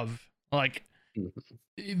shove. Like Mhm.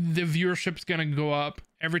 the viewership's gonna go up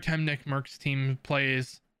every time Nick Merck's team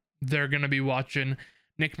plays. They're gonna be watching.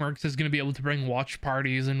 Nick Merckx is gonna be able to bring watch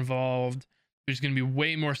parties involved. There's gonna be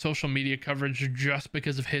way more social media coverage just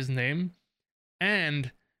because of his name,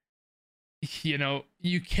 and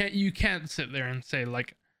you can't sit there and say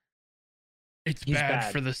like it's He's bad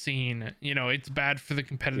bad. for the scene. It's bad for the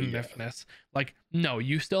competitiveness. Like no,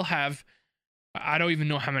 you still have. I don't even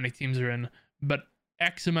know how many teams are in, but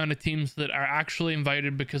X amount of teams that are actually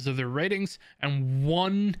invited because of their ratings, and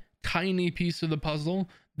one tiny piece of the puzzle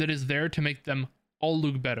that is there to make them all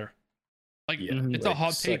look better. Like Yeah, it's a like,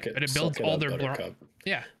 hot take, but it builds suck all up, their Buttercup.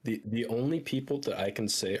 yeah, The only people that I can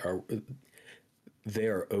say are they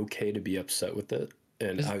are okay to be upset with it.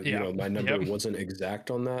 And yeah, my number yep. wasn't exact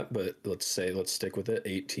on that, but let's stick with it.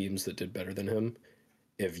 8 teams that did better than him.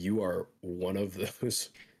 If you are one of those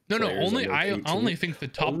No, players on only those I 8 only teams, think the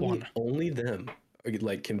top one. only them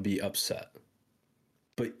like can be upset.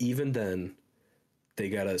 But even then, they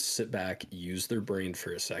gotta sit back, use their brain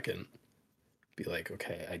for a second, be like,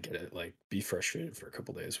 okay, I get it. Like, be frustrated for a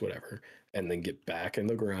couple days, whatever, and then get back in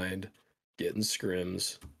the grind, get in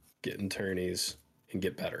scrims, get in tourneys, and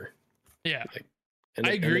get better. Yeah, Like, I end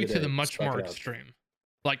of agree the to the day, much suck more it up. extreme.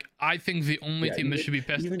 Like I think the only Yeah, team that should be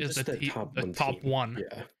pissed even is just the that top the one top team. one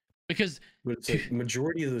Yeah, because but it's like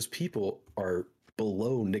majority of those people are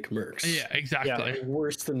below Nick Merckx. yeah, exactly. They're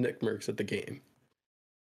worse than Nick Merckx at the game.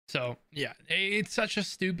 So yeah, it's such a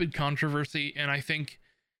stupid controversy, and I think,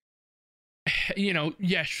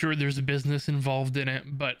 yeah, sure, there's a business involved in it,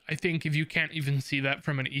 but I think if you can't even see that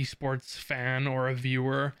from an esports fan or a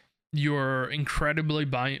viewer, you're incredibly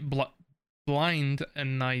blind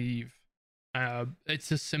and naive.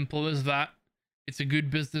 It's as simple as that. It's a good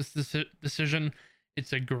business decision.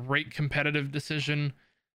 It's a great competitive decision.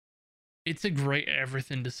 It's a great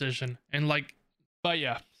everything decision, and like, but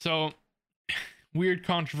yeah, so weird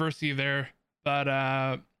controversy there, but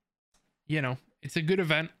it's a good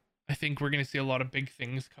event. I think we're going to see a lot of big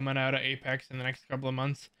things coming out of Apex in the next couple of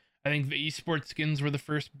months. I think the esports skins were the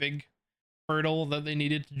first big hurdle that they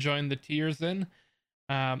needed to join the tiers in.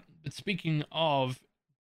 But speaking of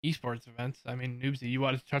esports events, I mean, Noobsy, you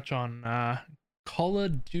wanted to touch on Call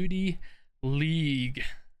of Duty League.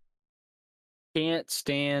 Can't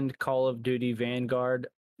stand Call of Duty Vanguard.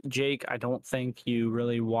 Jake, I don't think you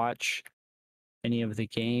really watch any of the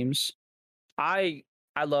games. I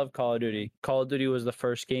love Call of Duty. Call of Duty was the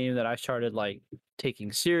first game that I started like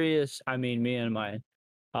taking serious. I mean, me and my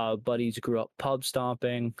buddies grew up pub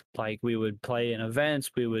stomping. Like we would play in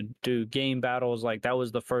events, we would do game battles. Like that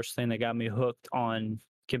was the first thing that got me hooked on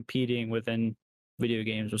competing within video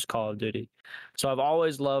games was Call of Duty. So I've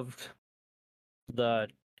always loved the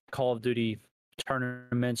Call of Duty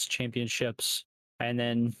tournaments, championships, and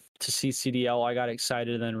then to see CDL, I got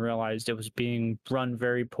excited and then realized it was being run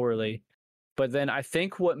very poorly. But then I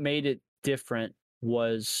think what made it different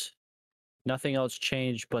was nothing else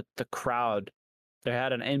changed but the crowd. They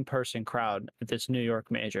had an in-person crowd at this New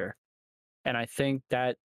York major. And I think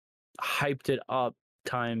that hyped it up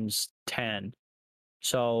times 10.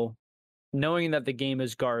 So knowing that the game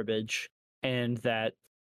is garbage and that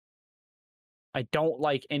I don't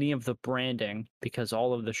like any of the branding because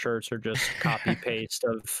all of the shirts are just copy paste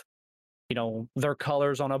of, their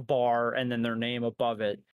colors on a bar and then their name above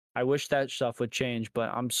it. I wish that stuff would change, but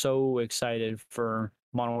I'm so excited for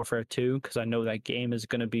Modern Warfare 2 because I know that game is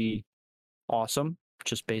going to be awesome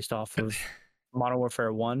just based off of Modern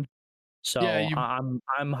Warfare 1. Yeah, So I'm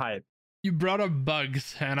hyped. you brought up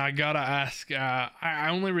bugs, and I gotta ask. I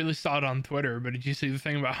only really saw it on Twitter, but did you see the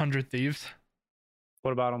thing about 100 Thieves?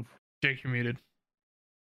 What about them? Jake, you're muted.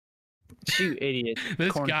 You idiot.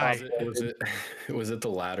 This Corn guy. cob. Was it the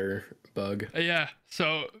ladder bug? Yeah.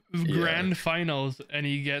 So grand finals, and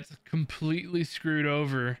he gets completely screwed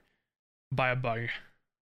over by a bug.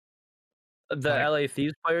 The LA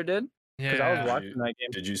Thieves player did? Because I was Yeah. watching that game.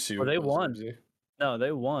 Did you see? Well, they what was won. it? No,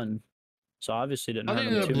 they won. So obviously didn't I hurt think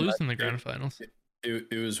them they ended too up much. losing the grand finals.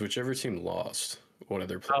 It was whichever team lost. One of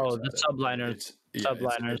their players. Oh, the subliners.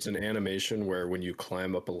 Subliners. It's an animation where when you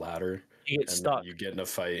climb up a ladder, You get stuck. you get in a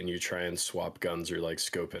fight and you try and swap guns or like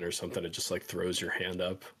scope in or something. It just like throws your hand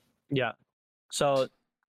up. Yeah. So,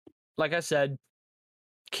 like I said,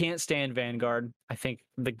 can't stand Vanguard. I think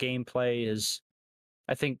the gameplay is.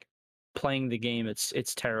 I think playing the game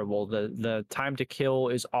it's terrible. The time to kill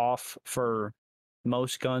is off for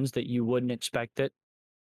most guns that you wouldn't expect it.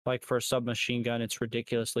 Like for a submachine gun, it's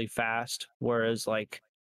ridiculously fast. Whereas like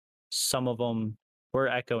some of them, we're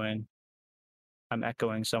echoing. I'm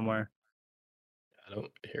echoing somewhere. I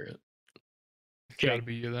don't hear it. It's gotta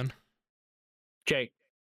be you then. Jake,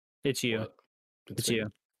 it's you. What? It's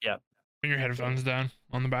you. Yeah. Bring your headphones down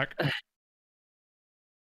on the back.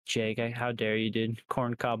 Jake, how dare you, dude?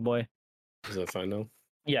 Corn cob boy. Is that fine now?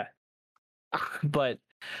 Yeah. But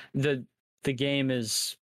the game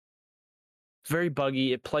is very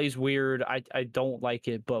buggy. It plays weird. I don't like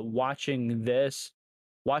it, but watching this,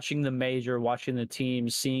 watching the major, watching the team,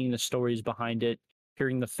 seeing the stories behind it,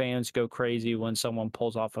 hearing the fans go crazy when someone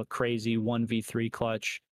pulls off a crazy 1v3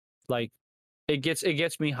 clutch, like it gets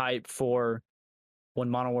me hyped for when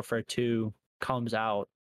Modern Warfare 2 comes out,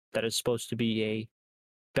 that is supposed to be a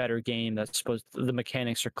better game, the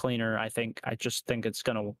mechanics are cleaner. I just think it's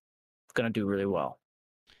gonna do really well.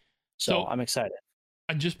 So I'm excited.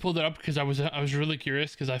 I just pulled it up because I was really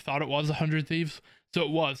curious because I thought it was 100 Thieves. So it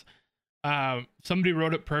was. Somebody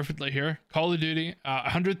wrote it perfectly here. Call of Duty.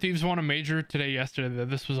 100 Thieves won a major yesterday.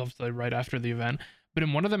 This was obviously right after the event. But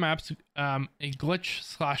in one of the maps, a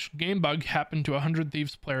glitch / game bug happened to a 100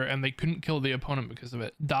 Thieves player and they couldn't kill the opponent because of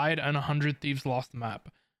it. Died and 100 Thieves lost the map.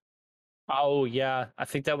 Oh yeah, I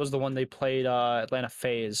think that was the one they played Atlanta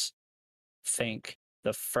FaZe. Think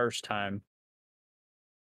the first time.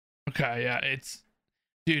 Okay, yeah,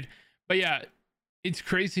 dude, but yeah, it's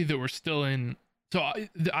crazy that we're still in. So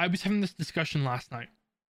I was having this discussion last night,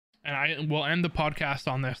 and I will end the podcast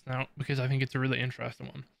on this now because I think it's a really interesting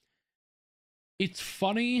one. It's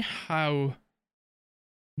funny how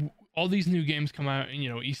all these new games come out, and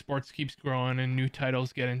esports keeps growing and new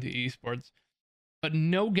titles get into esports, but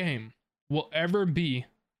no game will ever be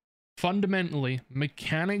fundamentally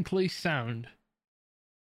mechanically sound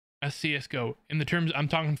as CSGO in the terms I'm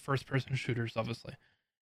talking first person shooters, obviously.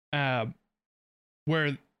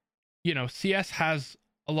 Where CS has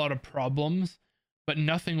a lot of problems, but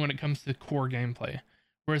nothing when it comes to core gameplay.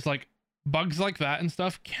 Whereas like bugs like that and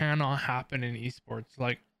stuff cannot happen in esports.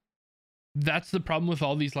 Like that's the problem with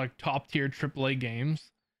all these like top tier AAA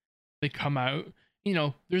games. They come out,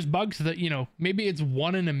 there's bugs that, maybe it's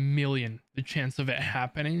 1 in a million the chance of it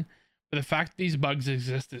happening. But the fact these bugs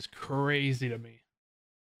exist is crazy to me.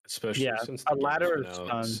 Especially since a ladder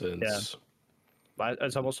since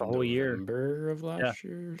it's almost a whole year. November of last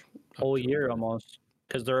year. Whole year almost,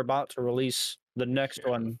 because they're about to release the next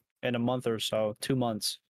one in a month or so, 2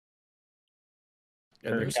 months.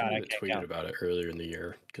 And there's somebody that tweeted about it earlier in the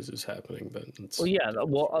year because it's happening, but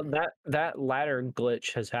that ladder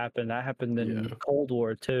glitch has happened. That happened in Cold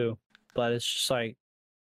War too, but it's just like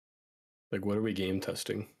what are we game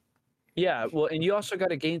testing? Yeah, well, and you also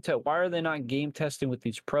got a game test. Why are they not game testing with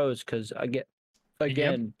these pros? Because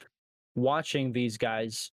again, watching these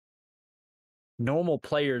guys, normal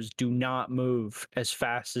players do not move as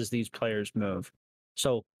fast as these players move.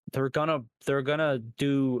 So they're gonna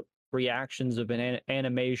do reactions of an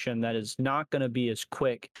animation that is not gonna be as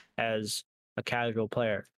quick as a casual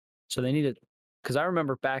player. So they need it, because I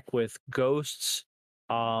remember back with Ghosts,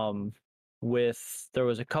 there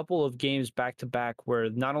was a couple of games back to back where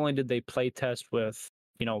not only did they play test with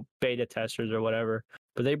beta testers or whatever,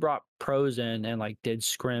 but they brought pros in and like did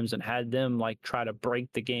scrims and had them like try to break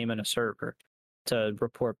the game in a server to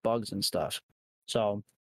report bugs and stuff. So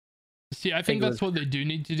see, I think that's what they do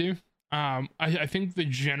need to do. I think the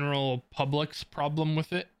general public's problem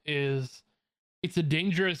with it is it's a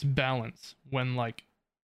dangerous balance when like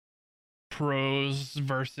pros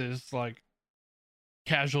versus like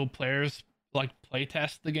casual players like play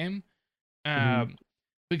test the game. Mhm.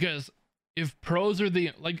 Because if pros are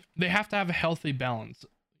the like they have to have a healthy balance.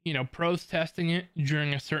 You know, pros testing it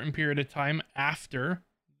during a certain period of time after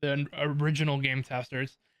the original game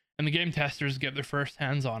testers, and the game testers get their first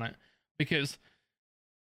hands on it. Because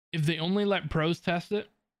if they only let pros test it,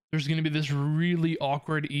 there's going to be this really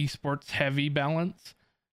awkward esports heavy balance,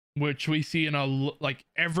 which we see in like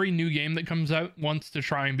every new game that comes out wants to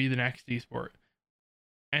try and be the next esport.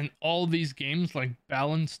 And all these games like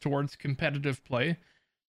balance towards competitive play.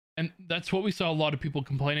 And that's what we saw a lot of people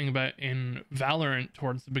complaining about in Valorant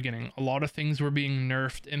towards the beginning. A lot of things were being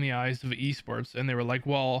nerfed in the eyes of esports, and they were like,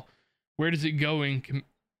 well, where does it go in,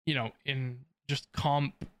 you know, in just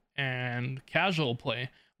comp and casual play?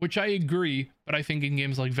 Which I agree, but I think in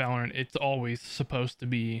games like Valorant, it's always supposed to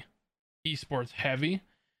be esports heavy.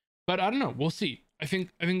 But I don't know. We'll see. I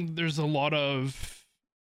think there's a lot of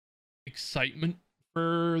excitement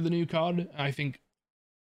for the new COD. I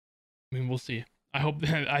mean, we'll see. I hope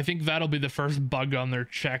that I think that'll be the first bug on their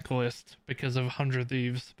checklist because of 100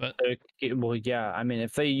 Thieves. But Well, yeah. I mean,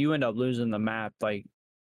 if you end up losing the map, like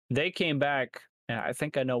they came back, and I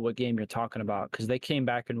think I know what game you're talking about because they came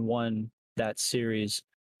back and won that series,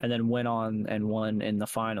 and then went on and won in the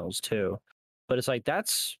finals too. But it's like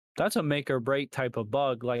that's a make or break type of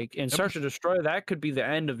bug. Like in yep. Search and Destroy, that could be the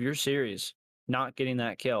end of your series, not getting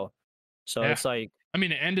that kill. So Yeah. it's like, I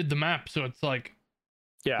mean, it ended the map, so it's like,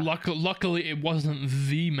 yeah. Luckily, it wasn't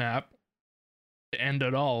the map to end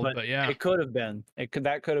at all. But yeah, it could have been.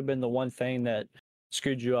 That could have been the one thing that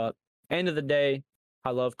screwed you up. End of the day,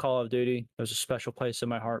 I love Call of Duty. There's a special place in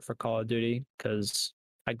my heart for Call of Duty because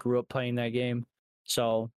I grew up playing that game.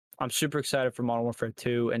 So I'm super excited for Modern Warfare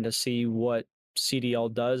 2 and to see what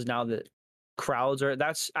CDL does now that crowds are.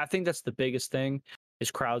 I think that's the biggest thing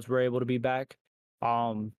is crowds were able to be back.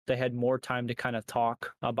 They had more time to kind of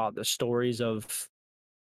talk about the stories of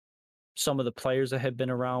some of the players that had been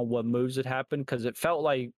around, what moves had happened, because it felt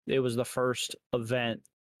like it was the first event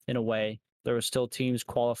in a way. There were still teams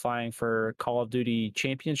qualifying for Call of Duty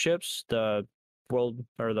championships, the world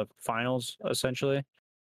or the finals essentially.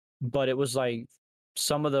 But it was like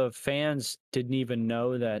some of the fans didn't even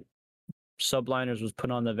know that Subliners was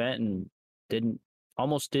put on the event and didn't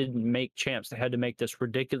make champs. They had to make this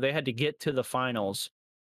ridiculous. They had to get to the finals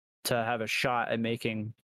to have a shot at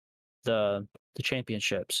making the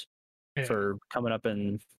championships. yeah. For coming up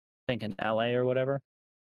in, I think, in LA or whatever.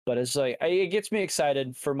 But it's like it gets me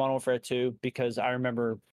excited for Modern Warfare 2 because I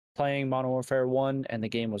remember playing Modern Warfare 1 and the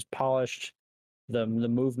game was polished. The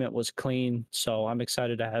movement was clean. So I'm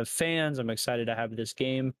excited to have fans. I'm excited to have this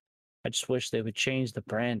game. I just wish they would change the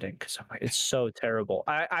branding because it's so terrible.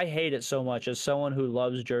 I hate it so much. As someone who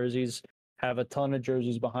loves jerseys, have a ton of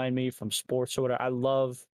jerseys behind me from sports or whatever. I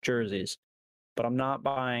love jerseys, but I'm not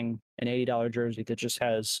buying an $80 jersey that just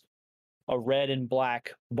has a red and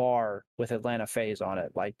black bar with Atlanta FaZe on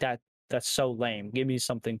it. Like that's so lame. Give me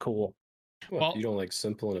something cool. Well, you don't like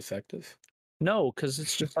simple and effective? No, because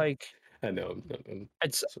it's just like I know.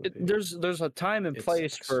 There's a time and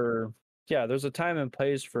place sucks. for there's a time and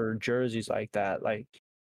place for jerseys like that. Like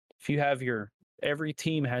if you have every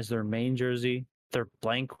team has their main jersey, their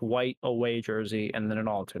blank white away jersey, and then an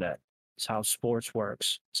alternate. It's how sports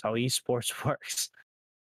works. It's how esports works.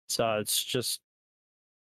 So it's just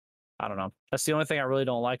I don't know. That's the only thing I really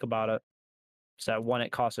don't like about it. Is that one,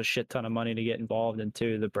 it costs a shit ton of money to get involved, and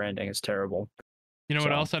two, the branding is terrible. You know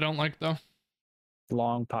what else I don't like though?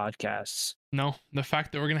 Long podcasts. No, the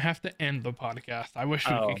fact that we're gonna have to end the podcast. I wish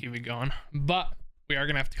we could keep it going, but we are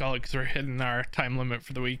gonna have to call it because we're hitting our time limit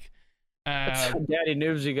for the week. Daddy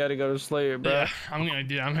Noobs, you gotta go to sleep, bro. Yeah, I'm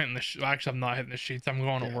hitting the. Actually, I'm not hitting the sheets. I'm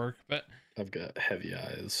going to work, but I've got heavy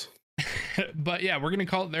eyes. But yeah, we're gonna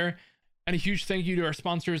call it there. And a huge thank you to our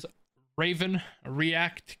sponsors, Raven,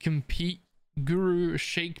 React, Compete, Guru,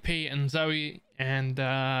 ShakePay, and Zoe. And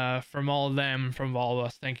from all of them, from all of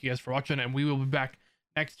us, thank you guys for watching. And we will be back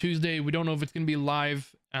next Tuesday. We don't know if it's going to be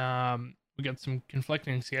live. We got some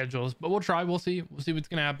conflicting schedules, but we'll try. We'll see. We'll see what's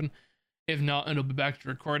going to happen. If not, it'll be back to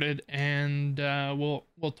recorded, and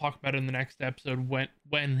we'll talk about it in the next episode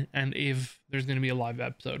when and if there's going to be a live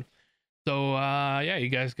episode. So yeah, you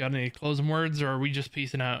guys got any closing words, or are we just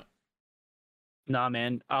peacing out? Nah,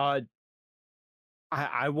 man.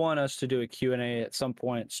 I want us to do a Q&A at some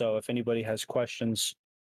point. So if anybody has questions,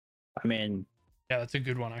 I mean, yeah, that's a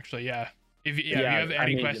good one actually. Yeah, if you have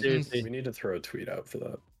any questions, we need to throw a tweet out for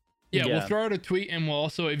that. Yeah, we'll throw out a tweet, and we'll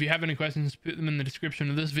also, if you have any questions, put them in the description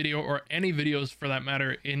of this video or any videos for that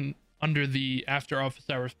matter under the After Office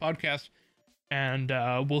Hours podcast. and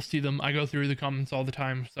we'll see them. I go through the comments all the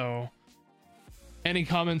time, so any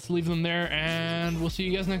comments, leave them there, and we'll see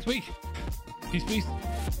you guys next week. Peace.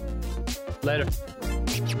 Later.